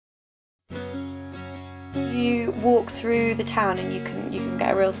You walk through the town and you can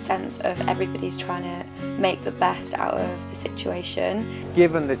get a real sense of everybody's trying to make the best out of the situation.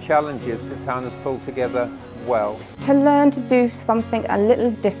 Given the challenges, the town has pulled together well. To learn to do something a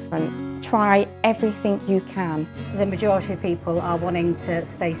little different, try everything you can. The majority of people are wanting to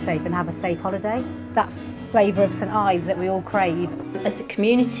stay safe and have a safe holiday. That flavour of St Ives that we all crave. As a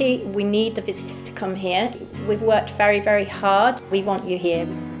community, we need the visitors to come here. We've worked very, very hard. We want you here.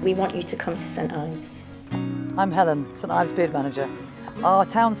 We want you to come to St Ives. I'm Helen, St Ives Beard Manager. Our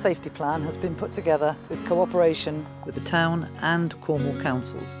town safety plan has been put together with cooperation with the town and Cornwall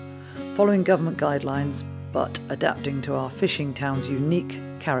councils, following government guidelines but adapting to our fishing town's unique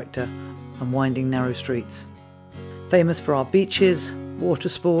character and winding narrow streets. Famous for our beaches, water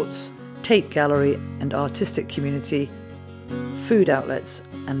sports, Tate Gallery and artistic community, food outlets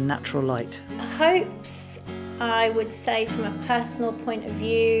and natural light. Hopes, I would say from a personal point of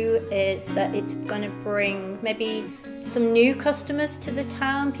view, is that it's going to bring maybe some new customers to the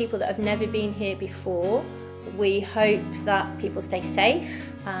town, people that have never been here before. We hope that people stay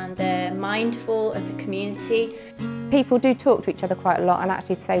safe and they're mindful of the community. People do talk to each other quite a lot and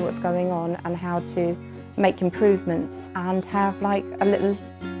actually say what's going on and how to make improvements and have like a little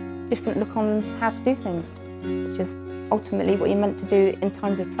different look on how to do things, which is ultimately what you're meant to do in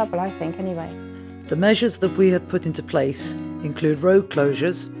times of trouble, I think, anyway. The measures that we have put into place include road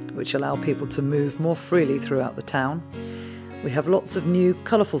closures, which allow people to move more freely throughout the town. We have lots of new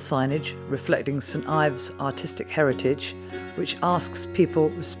colourful signage reflecting St Ives' artistic heritage, which asks people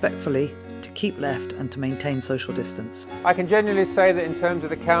respectfully to keep left and to maintain social distance. I can genuinely say that in terms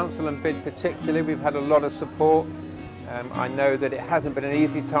of the council and BID particularly, we've had a lot of support. I know that it hasn't been an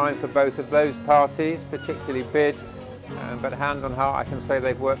easy time for both of those parties, particularly BID, but hand on heart I can say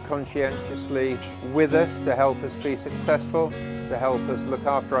they've worked conscientiously with us to help us be successful, to help us look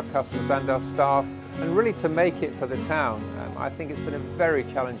after our customers and our staff, and really to make it for the town. I think it's been a very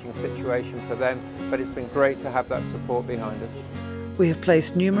challenging situation for them, but it's been great to have that support behind us. We have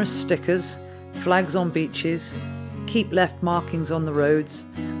placed numerous stickers, flags on beaches, keep left markings on the roads,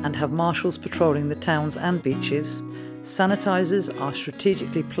 and have marshals patrolling the towns and beaches. Sanitisers are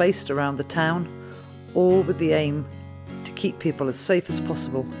strategically placed around the town, all with the aim to keep people as safe as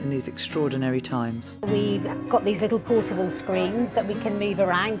possible in these extraordinary times. We've got these little portable screens that we can move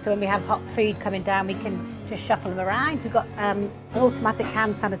around, so when we have hot food coming down we can just shuffle them around. We've got an automatic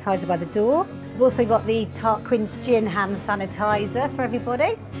hand sanitizer by the door. We've also got the Tarquin's Gin hand sanitizer for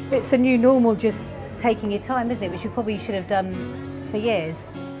everybody. It's a new normal, just taking your time, isn't it, which we probably should have done for years.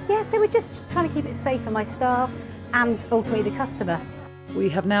 Yeah, so we're just trying to keep it safe for my staff and ultimately the customer. We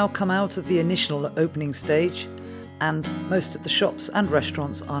have now come out of the initial opening stage, and most of the shops and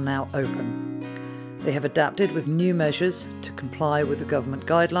restaurants are now open. They have adapted with new measures to comply with the government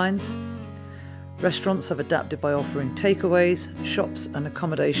guidelines. Restaurants have adapted by offering takeaways, shops and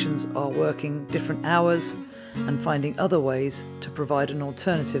accommodations are working different hours and finding other ways to provide an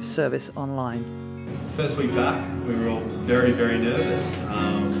alternative service online. First week back, we were all very, very nervous.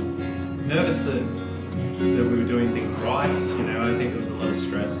 Nervous that we were doing things right. You know, I think there was a lot of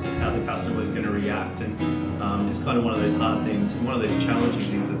stress how the customer was going to react, and it's kind of one of those hard things, one of those challenging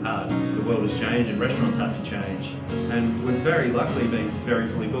things we've had. The world has changed and restaurants have to change, and we've very luckily been very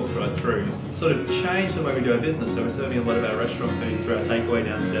fully booked right through. It's sort of changed the way we do our business, so we're serving a lot of our restaurant food through our takeaway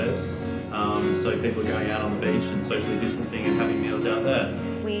downstairs, so people are going out on the beach and socially distancing and having meals out there.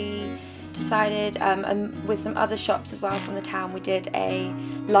 We decided, and with some other shops as well from the town, we did a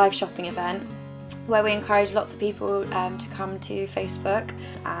live shopping event where we encouraged lots of people to come to Facebook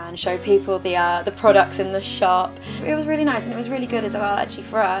and show people the products in the shop. It was really nice and it was really good as well, actually,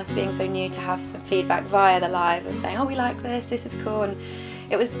 for us being so new, to have some feedback via the live of saying, oh, we like this is cool, and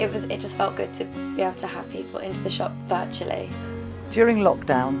it just felt good to be able to have people into the shop virtually. During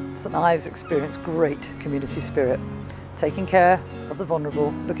lockdown, St Ives experienced great community spirit, taking care of the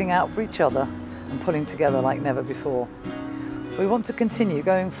vulnerable, looking out for each other and pulling together like never before. We want to continue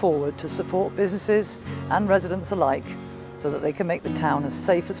going forward to support businesses and residents alike so that they can make the town as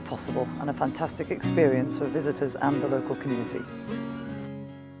safe as possible and a fantastic experience for visitors and the local community.